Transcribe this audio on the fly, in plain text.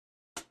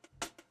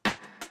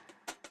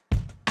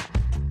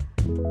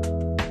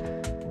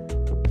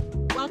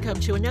Welcome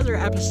to another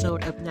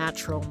episode of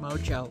Natural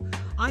Mojo.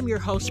 I'm your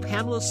host,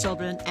 Pamela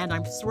Sylvan, and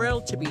I'm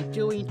thrilled to be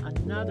doing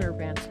another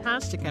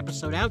fantastic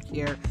episode out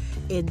here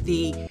in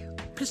the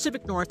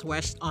Pacific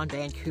Northwest on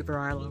Vancouver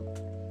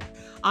Island.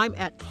 I'm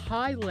at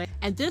High Lake,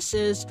 and this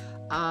is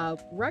a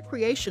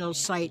recreational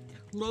site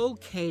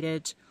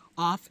located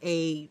off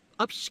a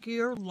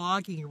obscure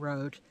logging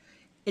road.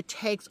 It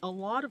takes a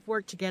lot of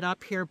work to get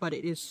up here, but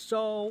it is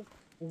so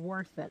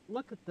worth it.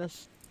 Look at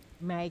this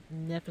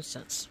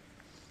magnificence.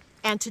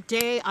 And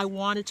today I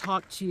want to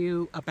talk to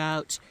you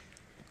about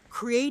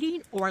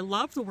creating, or I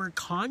love the word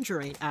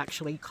conjuring,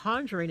 actually.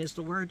 Conjuring is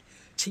the word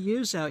to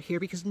use out here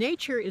because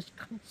nature is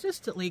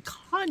consistently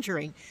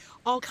conjuring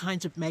all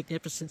kinds of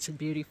magnificence and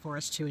beauty for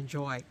us to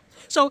enjoy.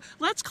 So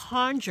let's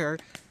conjure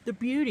the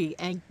beauty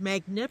and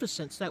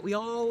magnificence that we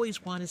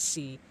always want to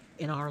see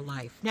in our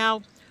life.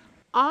 Now,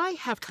 I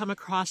have come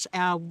across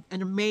an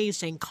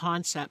amazing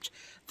concept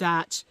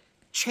that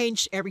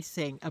changed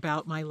everything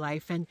about my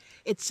life, and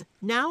it's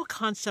now a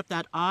concept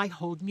that I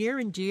hold near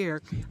and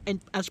dear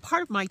and as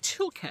part of my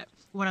toolkit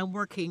when I'm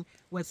working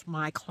with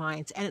my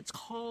clients, and it's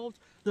called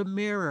the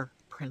mirror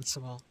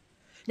principle.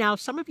 Now,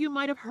 some of you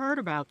might have heard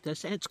about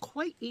this, and it's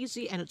quite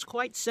easy and it's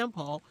quite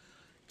simple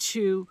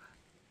to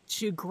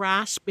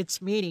grasp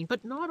its meaning,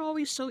 but not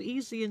always so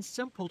easy and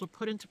simple to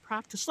put into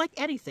practice, like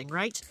anything,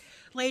 right?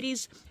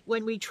 Ladies,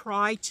 when we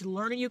try to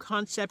learn a new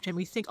concept and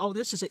we think, oh,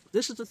 this is it,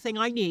 this is the thing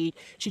I need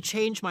to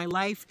change my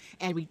life,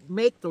 and we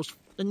make those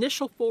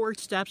initial forward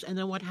steps, and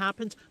then what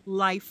happens?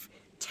 Life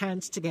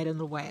tends to get in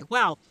the way.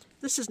 Well,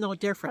 this is no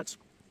different.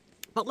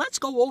 But let's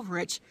go over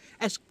it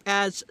as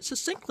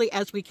succinctly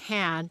as we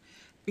can,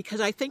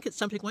 because I think it's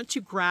something, once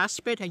you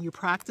grasp it and you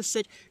practice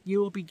it, you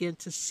will begin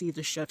to see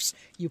the shifts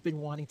you've been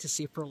wanting to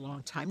see for a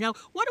long time. Now,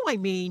 what do I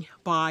mean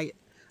by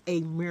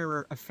a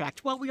mirror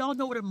effect? Well, we all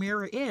know what a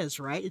mirror is,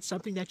 right? It's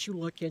something that you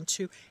look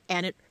into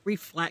and it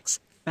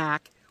reflects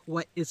back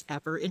what is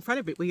ever in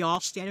front of it. We all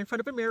stand in front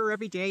of a mirror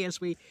every day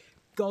as we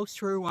go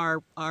through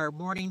our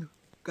morning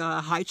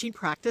hygiene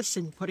practice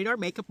and putting our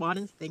makeup on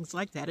and things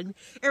like that. And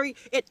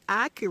it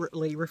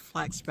accurately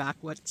reflects back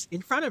what's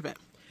in front of it.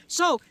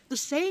 So the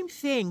same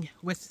thing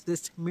with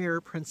this mirror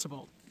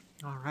principle,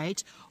 all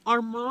right? Our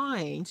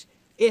mind,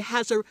 it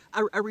has a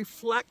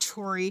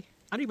reflectory,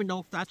 I don't even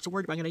know if that's the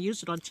word, but I'm going to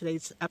use it on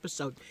today's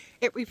episode.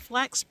 It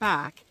reflects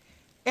back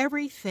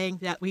everything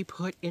that we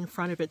put in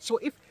front of it. So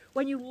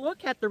when you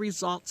look at the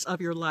results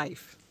of your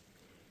life,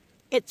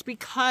 it's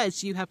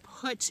because you have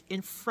put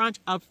in front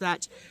of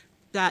that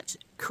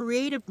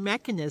creative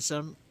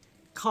mechanism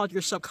called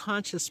your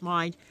subconscious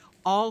mind,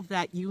 all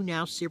that you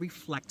now see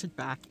reflected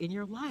back in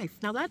your life.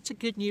 Now, that's a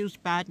good news,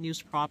 bad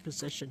news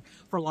proposition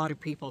for a lot of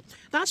people.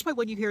 That's why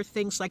when you hear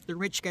things like the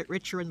rich get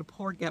richer and the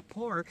poor get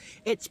poorer,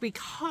 it's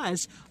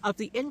because of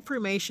the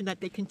information that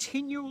they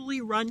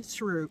continually run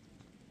through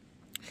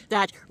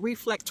that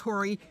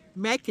reflectory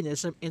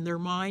mechanism in their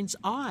mind's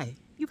eye.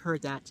 You've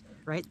heard that,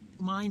 right?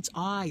 Mind's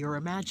eye, or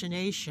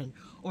imagination,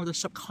 or the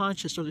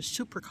subconscious, or the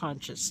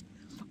superconscious.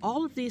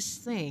 All of these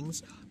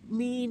things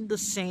mean the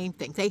same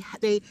thing.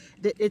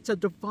 It's a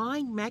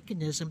divine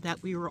mechanism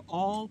that we were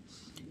all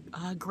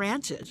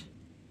granted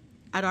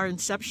at our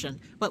inception,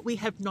 but we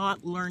have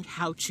not learned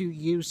how to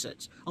use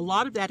it. A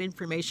lot of that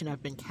information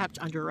have been kept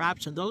under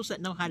wraps, and those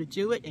that know how to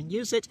do it and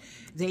use it,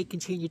 they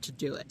continue to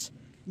do it.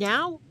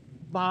 Now,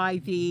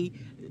 by the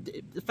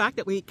fact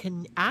that we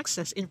can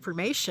access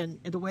information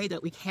in the way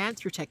that we can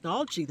through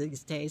technology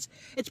these days,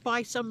 it's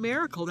by some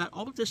miracle that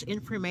all of this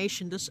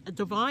information, this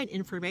divine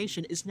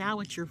information, is now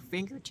at your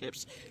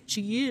fingertips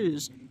to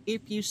use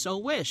if you so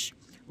wish.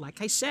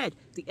 Like I said,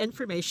 the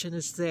information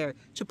is there.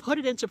 To put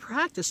it into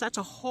practice, that's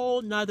a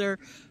whole nother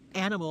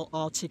animal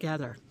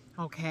altogether.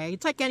 Okay?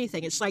 It's like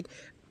anything. It's like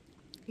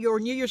your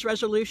New Year's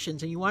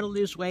resolutions, and you want to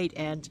lose weight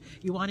and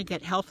you want to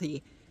get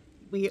healthy.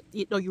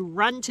 You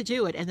run to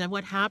do it, and then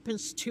what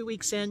happens 2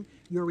 weeks in?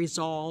 Your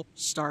resolve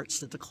starts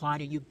to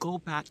decline, and you go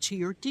back to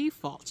your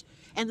default.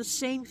 And the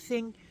same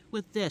thing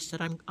with this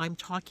that I'm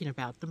talking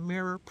about, the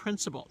mirror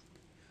principle.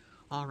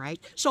 All right.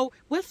 So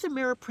with the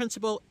mirror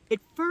principle, it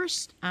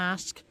first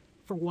asks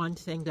for one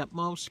thing that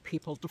most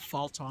people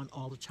default on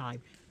all the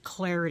time: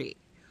 clarity.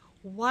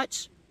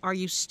 What are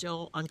you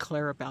still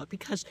unclear about?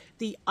 Because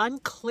the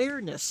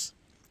unclearness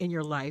in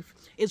your life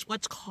is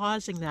what's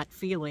causing that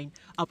feeling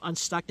of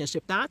unstuckness.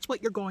 If that's what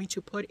you're going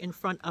to put in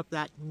front of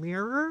that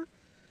mirror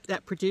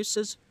that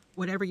produces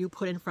whatever you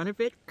put in front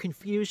of it,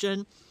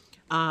 confusion,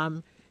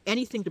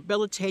 anything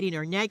debilitating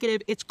or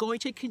negative, it's going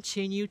to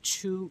continue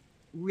to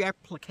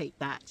replicate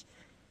that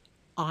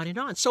on and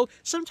on. So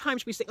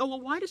sometimes we think, oh,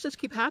 well, why does this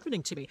keep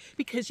happening to me?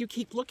 Because you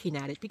keep looking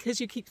at it, because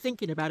you keep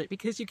thinking about it,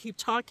 because you keep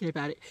talking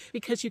about it,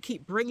 because you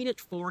keep bringing it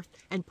forth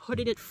and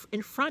putting it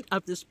in front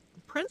of this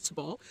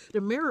principle, the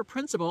mirror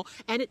principle,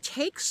 and it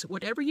takes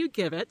whatever you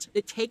give it,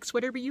 it takes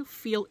whatever you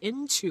feel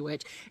into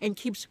it, and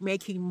keeps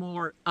making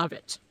more of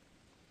it.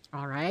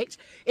 All right?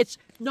 It's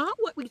not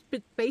what we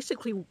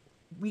basically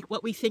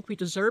what we think we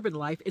deserve in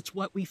life, it's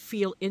what we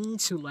feel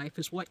into life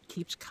is what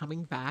keeps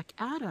coming back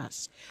at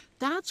us.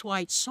 That's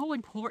why it's so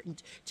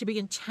important to be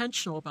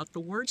intentional about the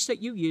words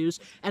that you use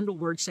and the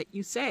words that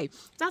you say.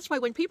 That's why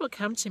when people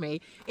come to me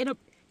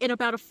in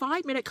about a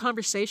 5-minute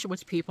conversation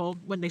with people,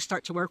 when they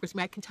start to work with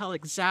me, I can tell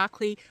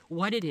exactly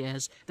what it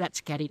is that's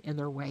getting in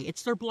their way.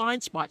 It's their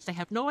blind spots. They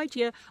have no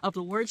idea of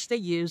the words they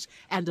use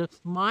and the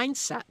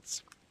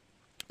mindsets,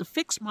 the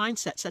fixed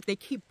mindsets that they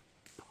keep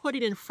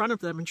putting in front of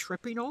them and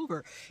tripping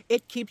over.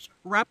 It keeps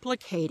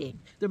replicating.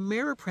 The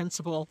mirror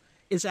principle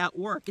is at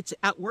work. It's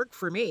at work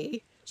for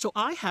me. So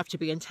I have to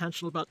be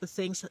intentional about the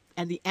things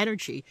and the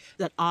energy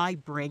that I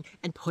bring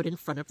and put in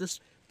front of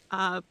this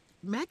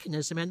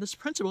mechanism and this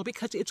principle,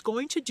 because it's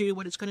going to do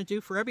what it's going to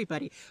do for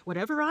everybody.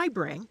 Whatever I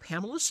bring,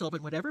 Pamela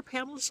Sylvan, whatever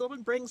Pamela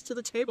Sylvan brings to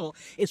the table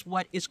is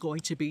what is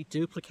going to be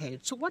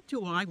duplicated. So what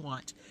do I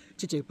want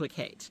to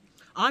duplicate?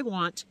 I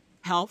want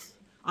health.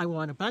 I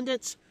want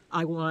abundance.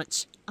 I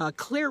want a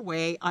clear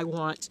way. I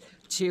want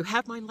to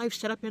have my life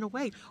set up in a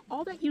way.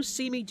 All that you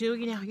see me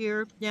doing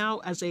here now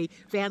as a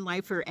van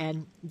lifer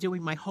and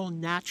doing my whole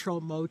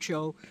Natural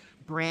Mojo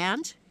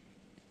brand,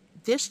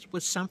 this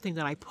was something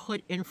that I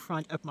put in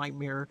front of my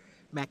mirror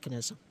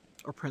mechanism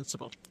or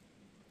principle.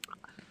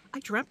 I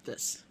dreamt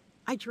this.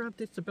 I dreamt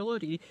this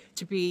ability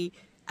to be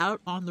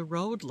out on the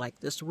road like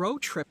this,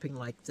 road tripping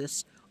like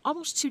this,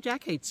 almost 2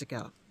 decades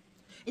ago.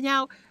 And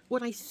now,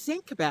 when I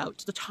think about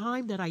the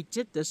time that I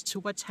did this to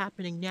what's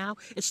happening now,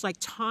 it's like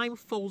time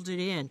folded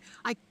in.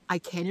 I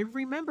can't even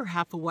remember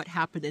half of what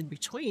happened in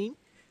between,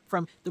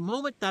 from the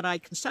moment that I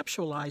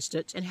conceptualized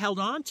it and held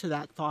on to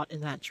that thought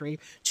and that dream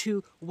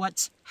to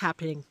what's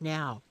happening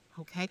now.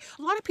 Okay?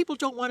 A lot of people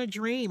don't want to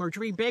dream or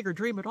dream big or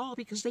dream at all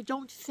because they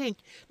don't think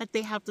that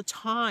they have the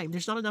time.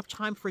 There's not enough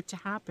time for it to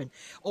happen.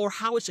 Or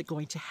how is it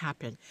going to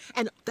happen?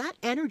 And that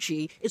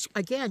energy is,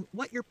 again,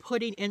 what you're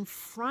putting in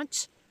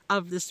front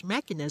of this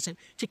mechanism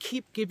to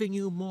keep giving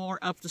you more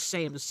of the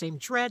same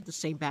dread, the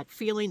same bad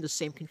feeling, the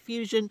same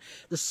confusion,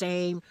 the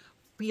same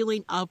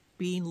feeling of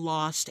being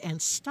lost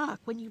and stuck.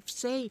 When you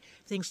say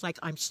things like,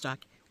 I'm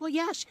stuck, well,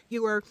 yes,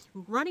 you are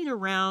running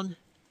around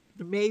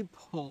the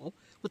maypole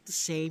with the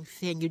same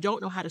thing. You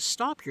don't know how to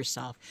stop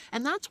yourself.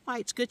 And that's why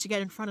it's good to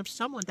get in front of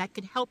someone that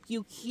can help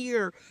you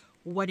hear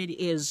what it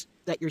is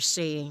that you're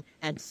saying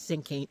and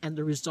thinking and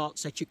the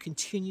results that you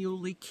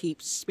continually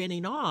keep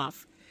spinning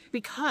off,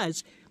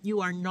 because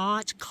you are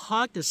not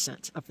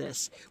cognizant of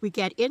this. We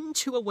get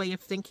into a way of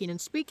thinking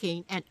and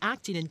speaking and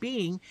acting and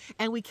being,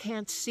 and we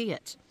can't see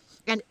it.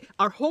 And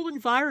our whole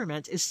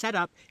environment is set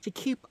up to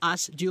keep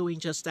us doing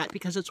just that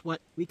because it's what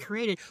we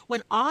created.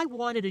 When I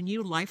wanted a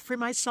new life for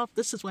myself,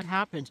 this is what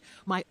happened.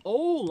 My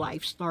old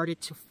life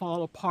started to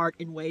fall apart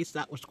in ways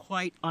that was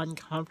quite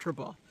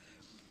uncomfortable.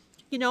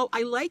 You know,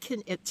 I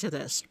liken it to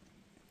this.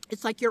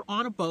 It's like you're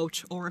on a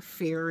boat or a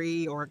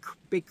ferry or a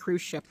big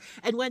cruise ship.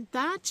 And when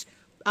that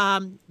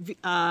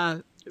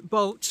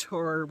boat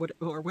or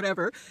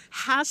whatever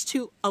has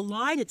to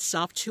align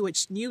itself to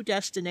its new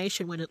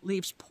destination when it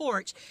leaves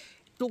port,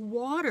 the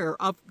water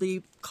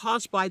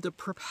caused by the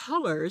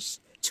propellers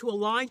to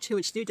align to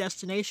its new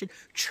destination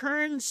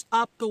churns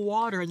up the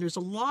water, and there's a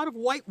lot of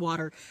white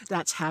water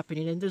that's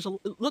happening, and it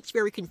looks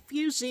very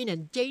confusing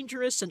and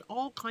dangerous, and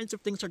all kinds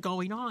of things are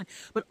going on.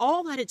 But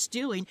all that it's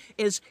doing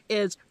is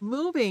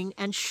moving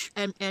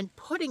and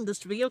putting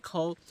this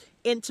vehicle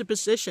into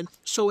position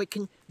so it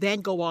can then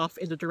go off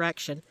in the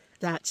direction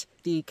that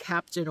the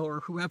captain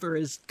or whoever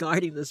is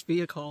guiding this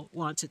vehicle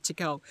wants it to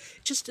go.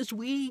 Just as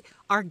we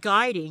are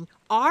guiding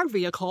our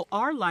vehicle,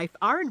 our life,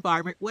 our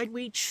environment when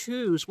we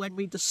choose, when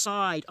we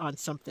decide on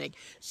something.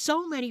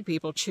 So many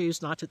people choose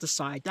not to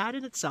decide. That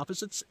in itself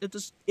is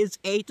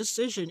a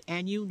decision,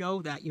 and you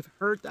know that. You've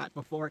heard that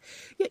before,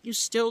 yet you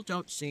still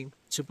don't seem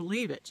to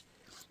believe it.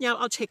 Now,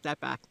 I'll take that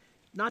back.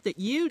 Not that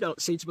you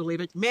don't seem to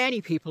believe it.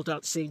 Many people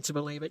don't seem to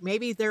believe it.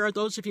 Maybe there are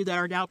those of you that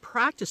are now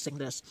practicing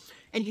this.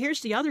 And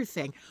here's the other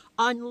thing.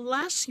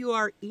 Unless you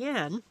are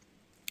in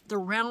the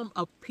realm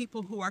of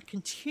people who are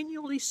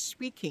continually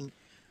speaking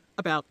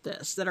about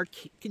this, that are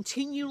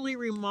continually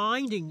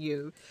reminding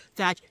you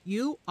that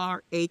you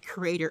are a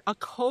creator, a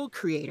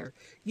co-creator.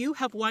 You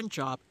have one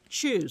job.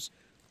 Choose.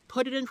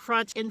 Put it in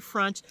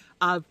front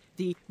of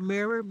the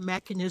mirror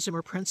mechanism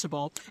or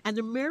principle. And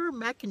the mirror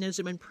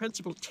mechanism and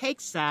principle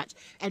takes that,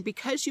 and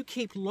because you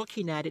keep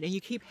looking at it and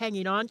you keep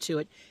hanging on to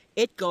it,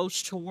 it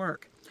goes to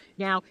work.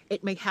 Now,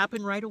 it may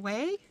happen right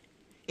away.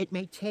 It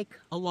may take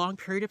a long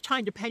period of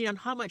time, depending on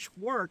how much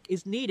work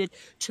is needed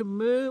to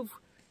move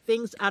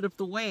things out of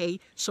the way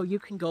so you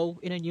can go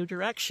in a new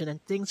direction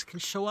and things can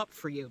show up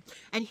for you.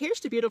 And here's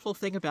the beautiful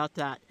thing about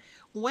that.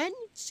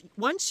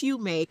 Once you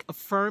make a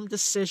firm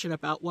decision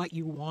about what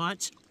you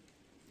want,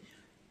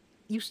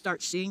 you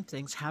start seeing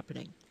things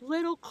happening.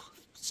 Little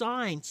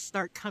signs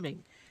start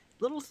coming.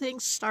 Little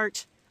things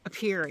start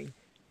appearing.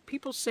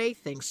 People say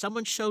things.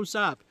 Someone shows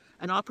up.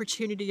 An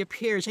opportunity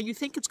appears, and you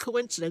think it's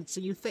coincidence,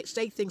 and you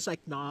say things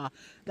like, nah,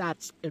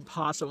 that's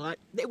impossible.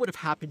 It would have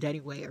happened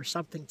anyway, or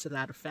something to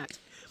that effect.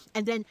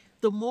 And then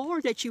the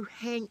more that you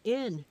hang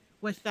in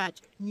with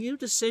that new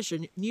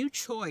decision, new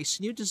choice,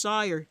 new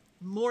desire,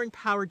 more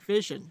empowered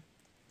vision,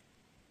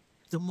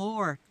 the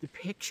more the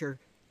picture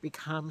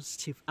becomes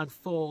to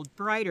unfold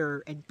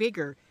brighter and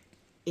bigger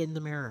in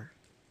the mirror.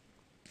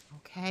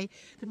 Okay?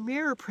 The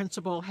mirror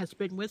principle has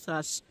been with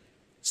us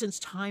since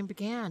time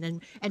began,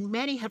 and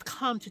many have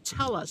come to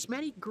tell us,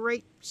 many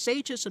great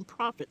sages and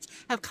prophets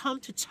have come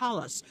to tell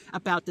us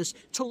about this,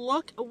 to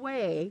look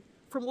away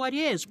from what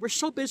is. We're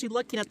so busy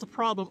looking at the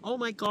problem. Oh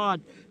my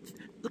God,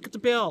 look at the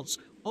bills.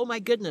 Oh my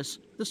goodness,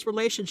 this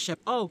relationship.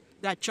 Oh,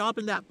 that job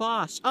and that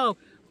boss. Oh,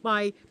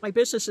 my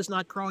business is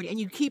not growing. And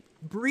you keep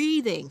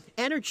breathing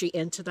energy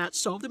into that.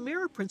 So the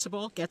mirror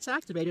principle gets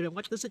activated. And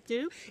what does it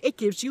do? It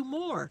gives you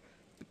more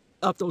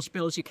of those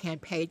bills you can't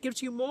pay. It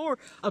gives you more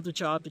of the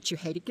job that you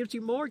hate. It gives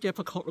you more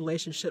difficult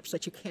relationships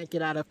that you can't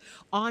get out of.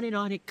 On and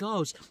on it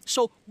goes.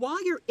 So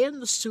while you're in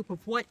the soup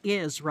of what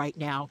is right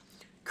now,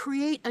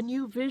 create a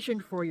new vision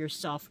for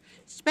yourself.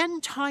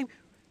 Spend time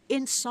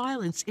in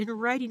silence, in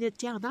writing it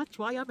down. That's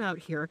why I'm out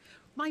here.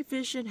 My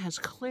vision has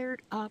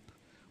cleared up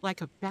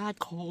like a bad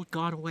cold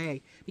gone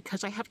away,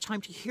 because I have time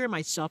to hear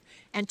myself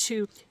and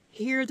to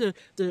hear the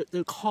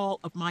call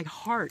of my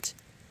heart.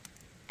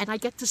 And I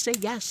get to say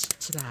yes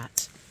to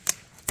that.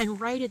 And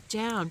write it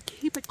down.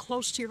 Keep it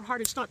close to your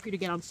heart. It's not for you to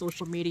get on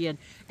social media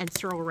and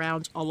throw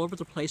around all over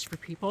the place for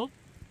people.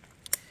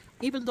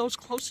 Even those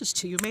closest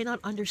to you may not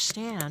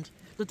understand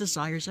the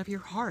desires of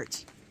your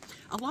heart.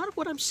 A lot of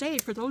what I'm saying,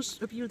 for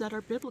those of you that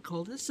are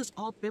biblical, this is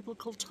all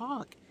biblical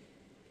talk.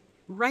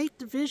 Write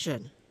the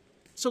vision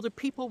so that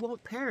people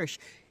won't perish.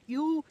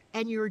 You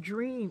and your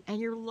dream and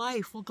your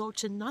life will go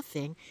to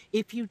nothing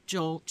if you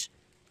don't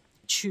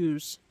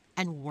choose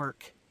and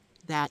work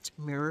that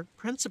mirror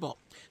principle.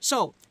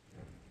 So,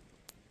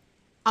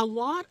 a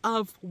lot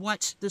of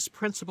what this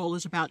principle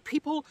is about,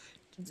 people,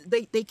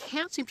 they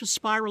can't seem to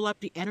spiral up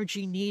the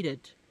energy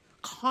needed,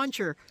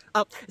 conjure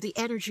up the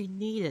energy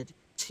needed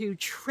to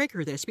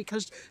trigger this,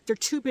 because they're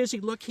too busy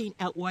looking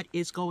at what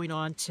is going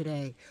on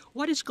today.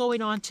 What is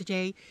going on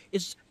today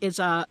is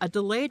a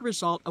delayed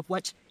result of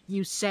what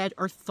you said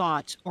or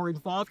thought or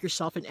involved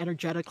yourself in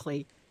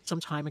energetically some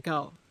time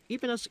ago,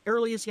 even as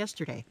early as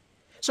yesterday.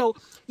 So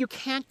you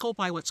can't go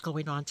by what's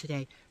going on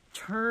today.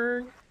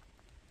 Turn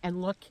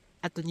and look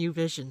at the new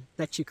vision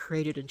that you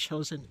created and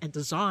chosen and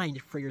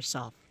designed for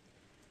yourself.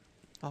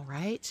 All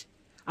right?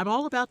 I'm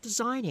all about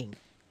designing.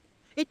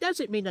 It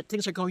doesn't mean that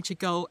things are going to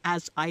go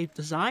as I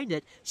designed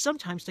it.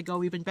 Sometimes they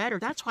go even better.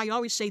 That's why I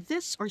always say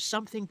this or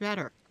something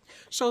better.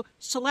 So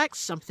select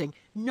something.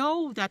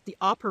 Know that the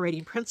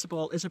operating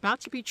principle is about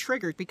to be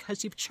triggered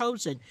because you've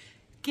chosen.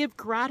 Give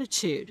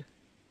gratitude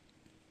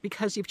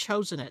because you've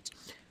chosen it.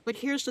 But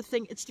here's the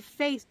thing. It's the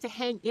faith to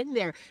hang in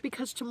there,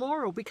 because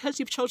tomorrow, because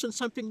you've chosen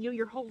something new,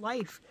 your whole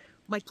life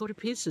might go to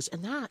pieces.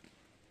 And that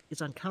is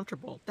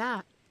uncomfortable.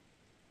 That,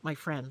 my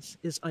friends,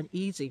 is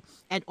uneasy.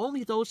 And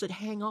only those that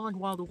hang on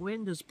while the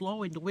wind is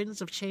blowing, the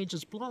winds of change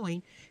is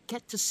blowing,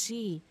 get to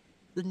see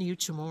the new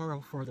tomorrow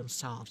for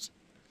themselves.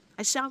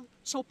 I sound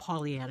so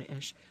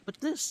Pollyanna-ish,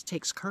 but this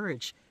takes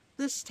courage.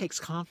 This takes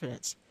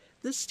confidence.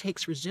 This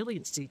takes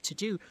resiliency to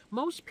do.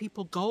 Most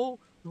people go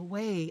the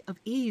way of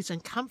ease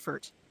and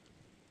comfort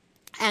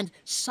and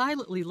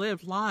silently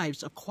live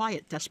lives of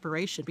quiet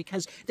desperation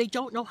because they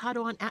don't know how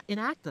to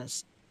enact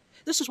this.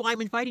 This is why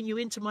I'm inviting you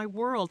into my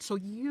world, so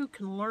you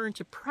can learn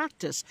to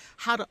practice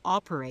how to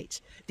operate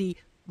the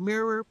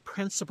mirror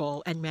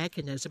principle and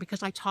mechanism,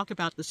 because I talk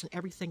about this in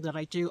everything that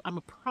I do. I'm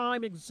a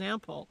prime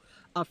example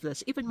of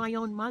this. Even my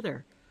own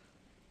mother.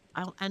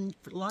 And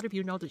a lot of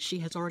you know that she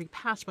has already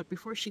passed, but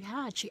before she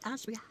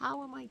asked me,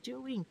 how am I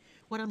doing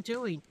what I'm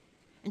doing?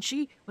 And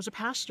she was a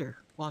pastor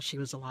while she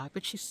was alive,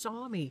 but she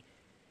saw me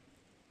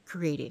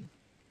creating,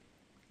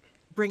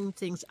 bringing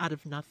things out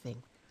of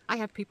nothing. I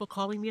have people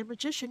calling me a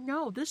magician.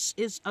 No, this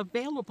is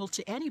available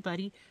to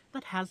anybody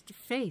that has the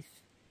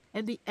faith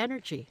and the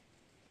energy.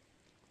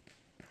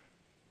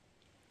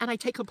 And I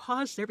take a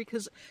pause there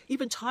because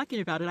even talking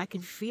about it, I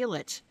can feel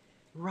it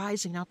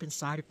rising up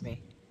inside of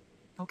me.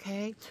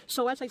 Okay?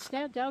 So as I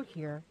stand out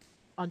here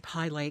on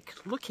Pie Lake,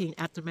 looking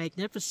at the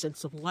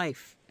magnificence of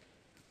life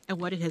and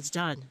what it has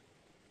done,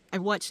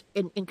 and what's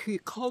in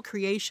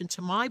co-creation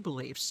to my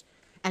beliefs,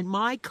 and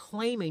my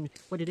claiming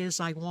what it is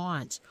I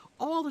want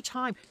all the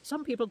time.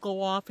 Some people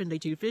go off and they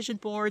do vision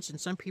boards, and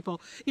some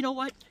people, you know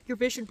what? Your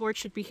vision board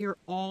should be here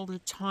all the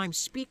time.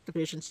 Speak the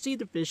vision, see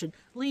the vision,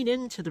 lean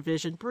into the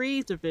vision,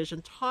 breathe the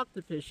vision, talk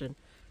the vision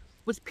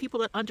with people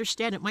that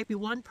understand. It might be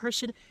one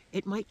person,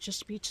 it might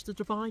just be to the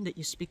divine that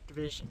you speak the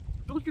vision.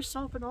 Build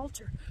yourself an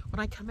altar. When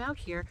I come out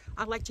here,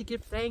 I like to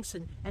give thanks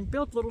and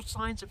build little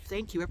signs of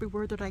thank you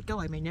everywhere that I go.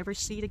 I may never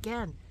see it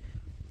again,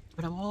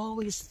 but I'm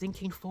always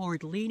thinking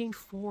forward, leaning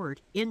forward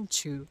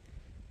into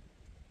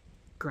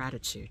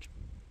gratitude.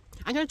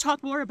 I'm going to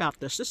talk more about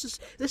this.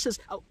 This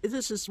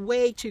is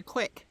way too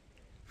quick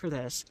for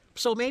this.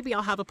 So maybe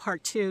I'll have a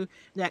part 2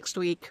 next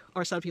week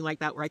or something like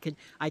that, where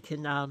I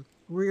can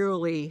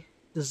really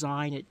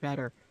design it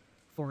better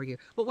for you.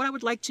 But what I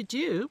would like to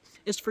do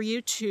is for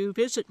you to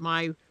visit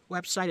my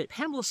website at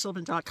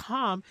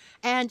pamelaSylvan.com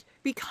and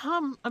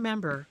become a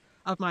member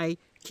of my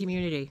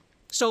community.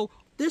 So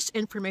this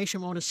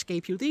information won't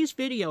escape you. These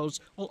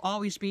videos will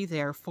always be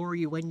there for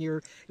you when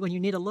you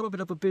need a little bit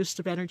of a boost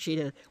of energy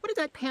to, what did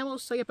that Pamela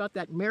say about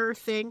that mirror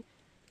thing?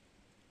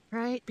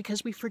 Right?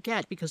 Because we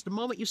forget, because the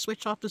moment you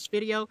switch off this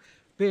video,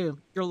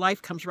 boom, your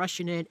life comes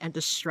rushing in and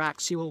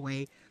distracts you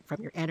away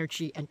from your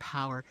energy and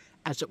power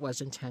as it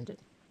was intended.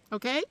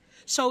 Okay?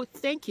 So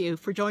thank you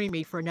for joining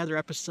me for another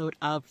episode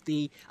of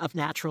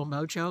Natural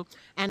Mojo.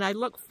 And I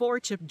look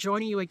forward to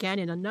joining you again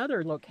in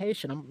another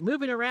location. I'm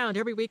moving around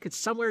every week. It's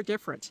somewhere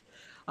different.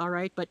 All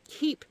right? But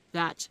keep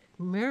that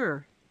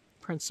mirror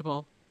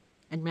principle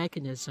and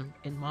mechanism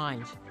in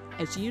mind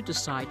as you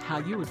decide how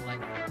you would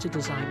like to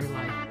design your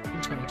life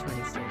in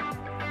 2023.